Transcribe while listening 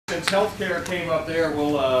Since healthcare came up there,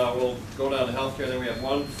 we'll go down to healthcare. Then we have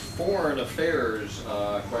one foreign affairs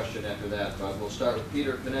question after that. But we'll start with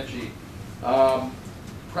Peter Pinecci.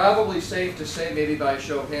 Probably safe to say, maybe by a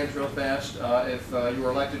show of hands real fast, if you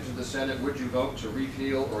were elected to the Senate, would you vote to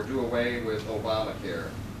repeal or do away with Obamacare?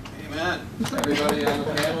 Amen. Everybody on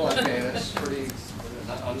the panel? Okay, that's pretty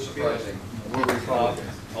unsurprising.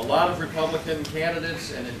 A lot of Republican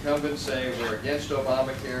candidates and incumbents say we're against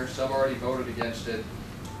Obamacare. Some already voted against it.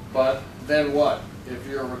 But then what? If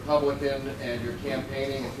you're a Republican and you're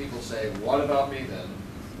campaigning and people say, what about me then?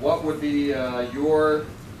 What would be your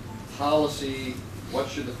policy? What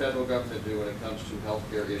should the federal government do when it comes to health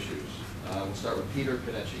care issues? We'll start with Peter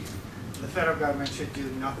Pinecci. The federal government should do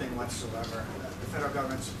nothing whatsoever. The federal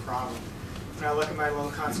government's a problem. When I look at my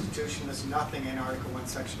little constitution, there's nothing in Article 1,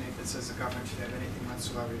 Section 8 that says the government should have anything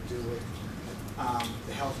whatsoever to do with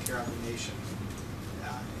the health care of the nation.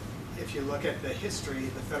 If you look at the history,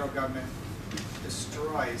 the federal government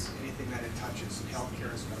destroys anything that it touches. Health care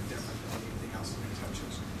is no different than anything else that it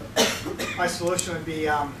touches. My solution would be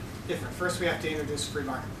different. First, we have to introduce free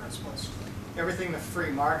market principles. Everything the free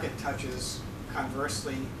market touches,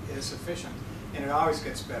 conversely, is efficient. And it always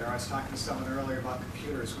gets better. I was talking to someone earlier about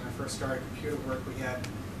computers. When I first started computer work, we had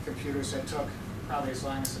computers that took probably as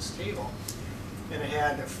long as this table. And it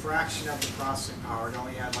had a fraction of the processing power. It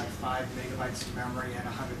only had like 5 megabytes of memory and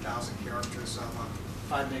 100,000 characters of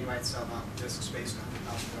 5 megabytes of disk space and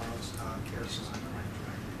 100,000 characters on the right.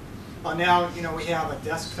 Well, now we have a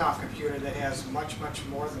desktop computer that has much, much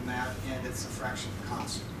more than that, and it's a fraction of the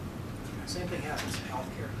cost. Same thing happens in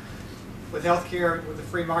healthcare. With healthcare, with the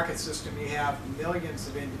free market system, you have millions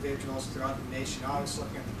of individuals throughout the nation always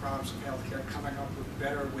looking at the problems of healthcare, coming up with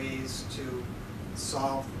better ways to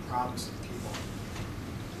solve the problems of people.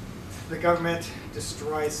 The government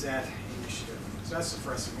destroys that initiative. So that's the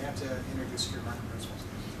first thing. We have to introduce free market principles.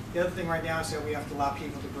 The other thing right now is that we have to allow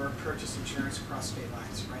people to purchase insurance across state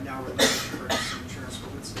lines. Right now, we're limited to purchasing insurance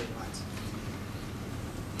within state lines.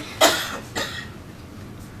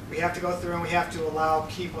 We have to go through and we have to allow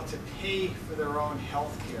people to pay for their own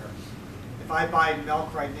health care. If I buy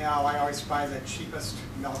milk right now, I always buy the cheapest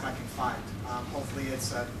milk I can find. Hopefully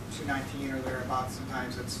it's $2.19 or thereabouts.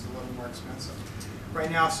 Sometimes it's a little more expensive. Right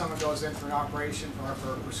now, if someone goes in for an operation or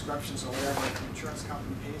for prescriptions or whatever, the insurance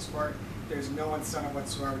company pays for it. There's no incentive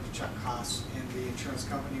whatsoever to check costs, and the insurance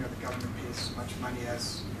company or the government pays as much money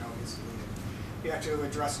as is needed. We have to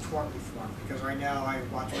address tort reform, because right now I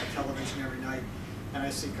watch my television every night and I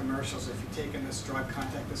see commercials. If you've taken this drug,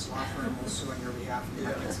 contact this law firm, we'll sue on your behalf and you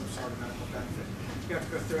might get some sort of medical benefit. You have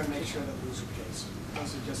to go through and make sure that loser pays.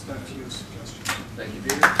 Those are just a few suggestions. Thank you,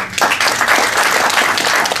 Peter.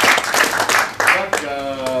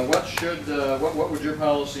 What would your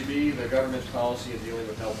policy be, the government's policy in dealing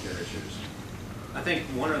with healthcare issues? I think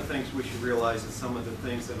one of the things we should realize is some of the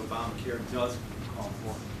things that Obamacare does call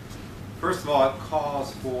for. First of all, it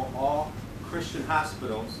calls for all Christian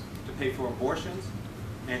hospitals to pay for abortions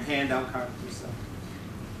and hand out cards themselves.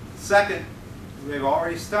 Second, they've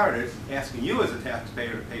already started asking you as a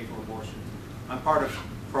taxpayer to pay for abortion. I'm part of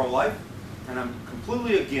pro-life, and I'm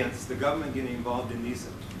completely against the government getting involved in these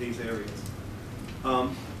areas.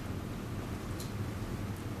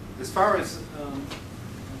 As far as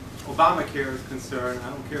Obamacare is concerned, I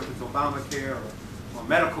don't care if it's Obamacare or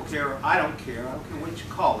medical care, I don't care what you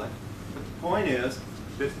call it. But the point is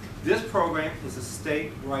that this program is a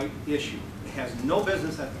state right issue. It has no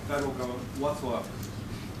business at the federal government whatsoever.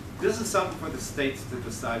 This is something for the states to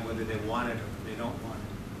decide whether they want it or they don't want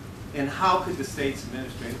it. And how could the states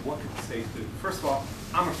administer it? What could the states do? First of all,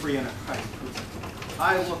 I'm a free enterprise person.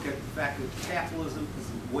 I look at the fact that capitalism is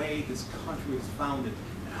the way this country is founded.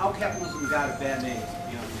 And how capitalism got a bad name, to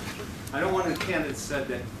be honest. I know one of the candidates said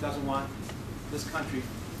that doesn't want this country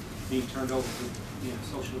being turned over to a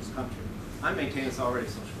socialist country. I maintain it's already a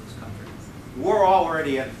socialist country. We're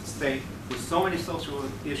already at a state with so many social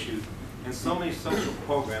issues and so many social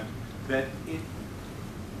programs that it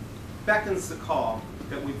beckons the call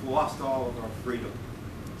that we've lost all of our freedom.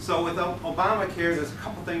 So with Obamacare, there's a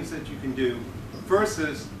couple things that you can do. First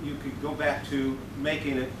is you could go back to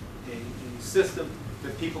making it a system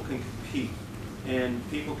that people can compete, and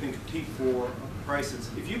people can compete for prices.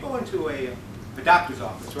 If you go into a doctor's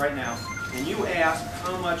office right now and you ask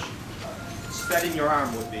how much setting your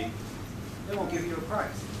arm would be, they won't give you a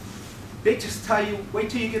price. They just tell you, wait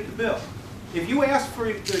till you get the bill. If you ask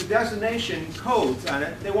for the designation codes on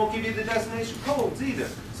it, they won't give you the designation codes either.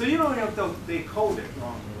 So you don't know if they code it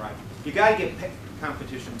wrong or right. You got to get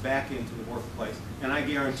competition back into the workplace, and I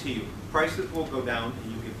guarantee you, prices will go down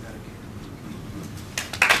and you get better care.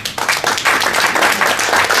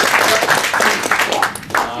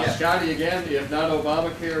 Scotty, again, if not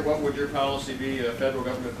Obamacare, what would your policy be, federal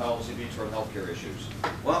government policy be toward healthcare issues?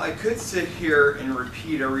 Well, I could sit here and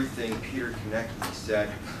repeat everything Peter Konecny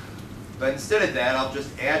said, but instead of that, I'll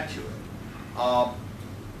just add to it. Well,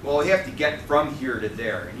 we have to get from here to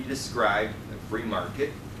there, and he described a free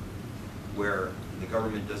market where the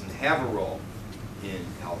government doesn't have a role in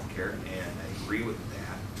healthcare, and I agree with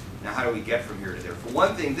that. Now, how do we get from here to there? For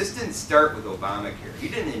one thing, this didn't start with Obamacare. He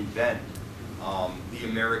didn't invent the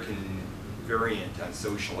American variant on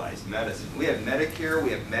socialized medicine. We have Medicare,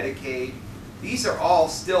 we have Medicaid. These are all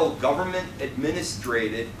still government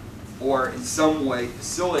administrated or in some way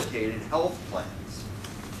facilitated health plans.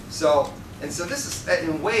 So this is, in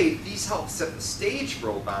a way, these help set the stage for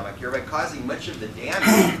Obamacare by causing much of the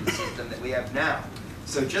damage to the system that we have now.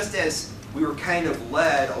 So just as we were kind of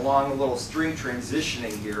led along a little string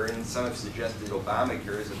transitioning here, and some have suggested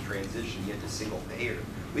Obamacare is a transition into single payer.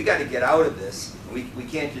 We got to get out of this. We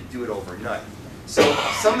can't just do it overnight. So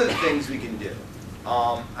some of the things we can do,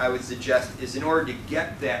 I would suggest, is in order to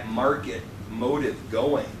get that market motive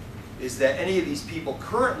going, is that any of these people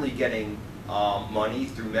currently getting money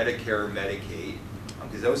through Medicare or Medicaid,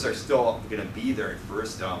 because those are still going to be there at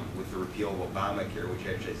first with the repeal of Obamacare, which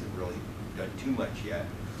actually hasn't really done too much yet.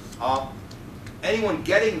 Anyone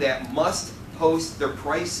getting that must post their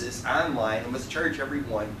prices online and must charge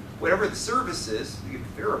everyone whatever the service is. You can be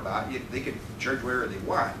fair about it. They can charge whatever they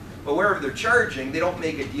want. But wherever they're charging, they don't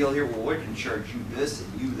make a deal here, well, we can charge you this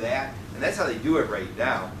and you that. And that's how they do it right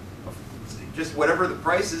now. Just whatever the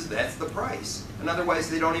price is, that's the price. And otherwise,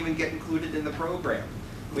 they don't even get included in the program.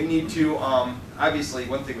 We need to, obviously,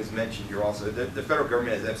 one thing was mentioned here also, the federal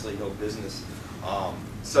government has absolutely no business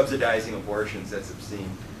subsidizing abortions. That's obscene.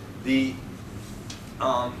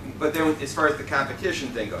 But then as far as the competition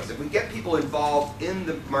thing goes, if we get people involved in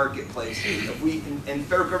the marketplace, if we, and the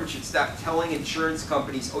federal government should stop telling insurance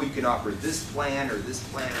companies, oh, you can offer this plan or this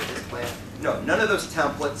plan or this plan. No, none of those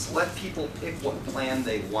templates. Let people pick what plan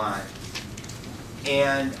they want.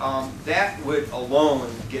 And that would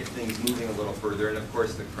alone get things moving a little further, and of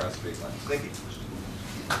course the cross-state lines. Thank you.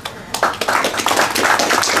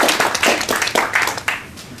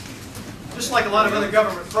 Just like a lot of other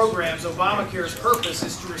government programs, Obamacare's purpose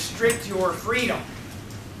is to restrict your freedom.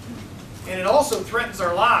 And it also threatens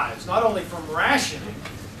our lives, not only from rationing,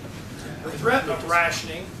 the threat of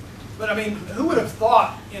rationing, but I mean, who would have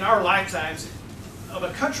thought in our lifetimes of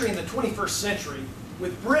a country in the 21st century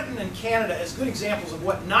with Britain and Canada as good examples of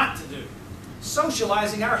what not to do,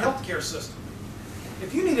 socializing our healthcare system.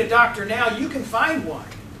 If you need a doctor now, you can find one.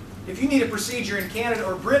 If you need a procedure in Canada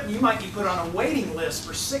or Britain, you might be put on a waiting list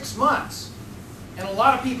for 6 months. And a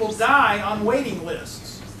lot of people die on waiting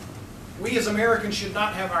lists. We as Americans should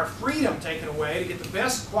not have our freedom taken away to get the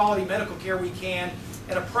best quality medical care we can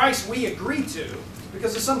at a price we agree to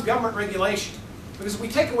because of some government regulation. Because if we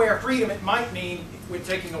take away our freedom, it might mean we're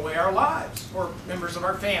taking away our lives or members of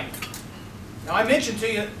our family. Now, I mentioned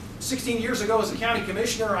to you 16 years ago as a county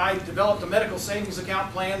commissioner, I developed a medical savings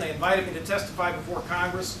account plan. They invited me to testify before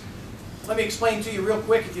Congress. Let me explain to you real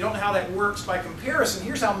quick, if you don't know how that works, by comparison,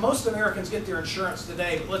 here's how most Americans get their insurance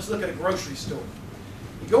today, but let's look at a grocery store.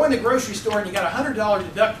 You go in the grocery store and you got a $100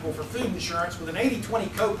 deductible for food insurance with an 80-20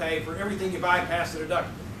 copay for everything you buy past the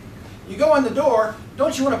deductible. You go in the door,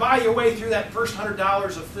 don't you want to buy your way through that first $100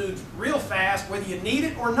 of food real fast, whether you need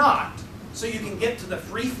it or not, so you can get to the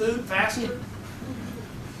free food faster?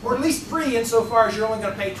 Or at least free insofar as you're only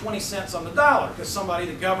going to pay 20 cents on the dollar because somebody,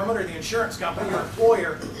 the government or the insurance company, your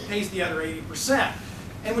employer, pays the other 80%.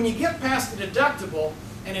 And when you get past the deductible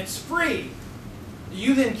and it's free, do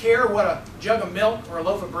you then care what a jug of milk or a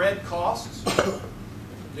loaf of bread costs?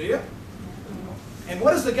 Do you? And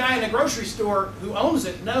what does the guy in the grocery store who owns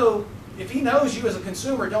it know? If he knows you as a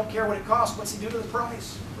consumer don't care what it costs, what's he do to the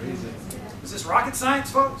price? Raise it. Is this rocket science,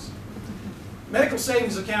 folks? Medical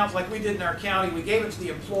savings accounts like we did in our county, we gave it to the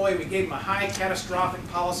employee, we gave them a high catastrophic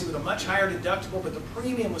policy with a much higher deductible, but the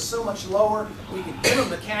premium was so much lower, we could give them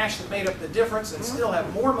the cash that made up the difference and still have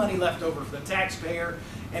more money left over for the taxpayer.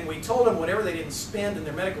 And we told them whatever they didn't spend in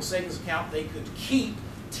their medical savings account, they could keep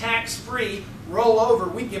tax-free, roll over,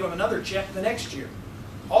 we'd give them another check the next year.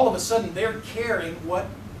 All of a sudden, they're caring what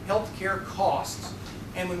health care costs.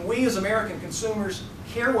 And when we as American consumers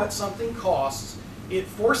care what something costs, it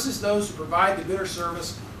forces those who provide the good or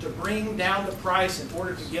service to bring down the price in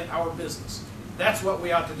order to get our business. That's what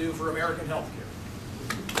we ought to do for American health care.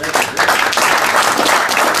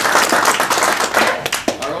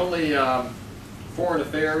 Our only foreign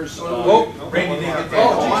affairs. Randy, I'm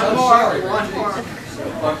sorry.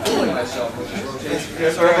 I'm fooling myself with this rotation.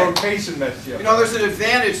 That's All right. our rotation that's You know, there's an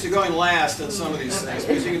advantage to going last on some of these things,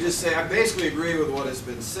 because you can just say, I basically agree with what has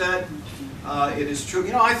been said. It is true.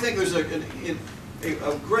 You know, I think there's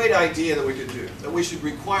a great idea that we could do, that we should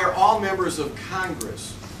require all members of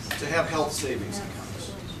Congress to have health savings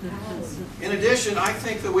accounts. In addition, I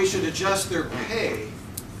think that we should adjust their pay.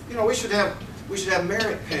 You know, we should have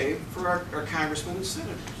merit pay for our congressmen and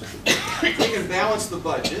senators. If we can balance the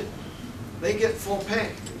budget, they get full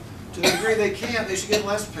pay. To the degree they can't, they should get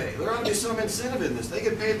less pay. There ought to be some incentive in this. They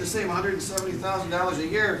get paid the same $170,000 a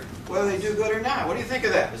year, whether they do good or not. What do you think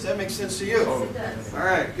of that? Does that make sense to you? Yes, it does. All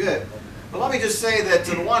right, good. But let me just say that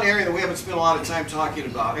the one area that we haven't spent a lot of time talking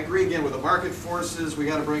about, I agree again with the market forces, we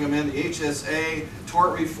got to bring them in, the HSA,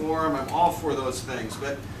 tort reform, I'm all for those things.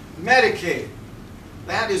 But Medicaid,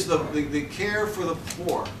 that is the care for the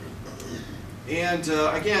poor. And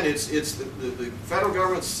again, it's the federal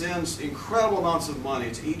government sends incredible amounts of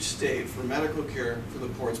money to each state for medical care for the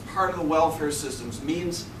poor. It's part of the welfare systems,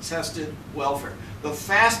 means-tested welfare. The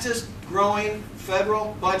fastest growing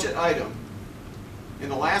federal budget item in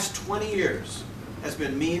the last 20 years has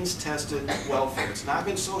been means-tested welfare. It's not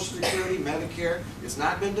been Social Security, Medicare, it's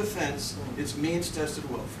not been defense, it's means-tested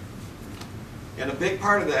welfare. And a big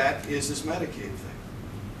part of that is this Medicaid thing.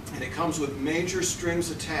 And it comes with major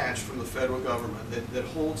strings attached from the federal government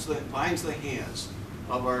that binds the hands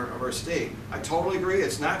of our state. I totally agree,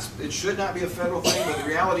 it should not be a federal thing, but the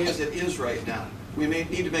reality is it is right now. We may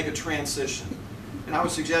need to make a transition. And I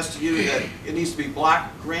would suggest to you that it needs to be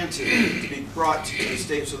block granted to be brought to the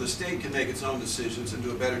state so the state can make its own decisions and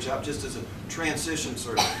do a better job just as a transition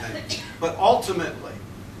sort of thing. But ultimately,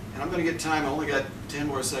 and I'm going to get time, I only got 10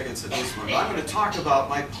 more seconds at this one, but I'm going to talk about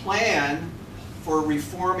my plan for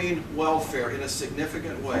reforming welfare in a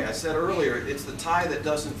significant way. I said earlier, it's the tie that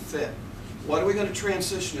doesn't fit. What are we going to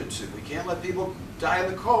transition it to? We can't let people die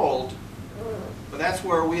in the cold. But that's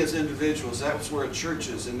where we as individuals, that's where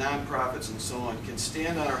churches and nonprofits and so on can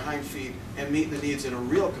stand on our hind feet and meet the needs in a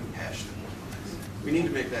real compassionate way. We need to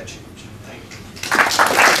make that change. Thank you.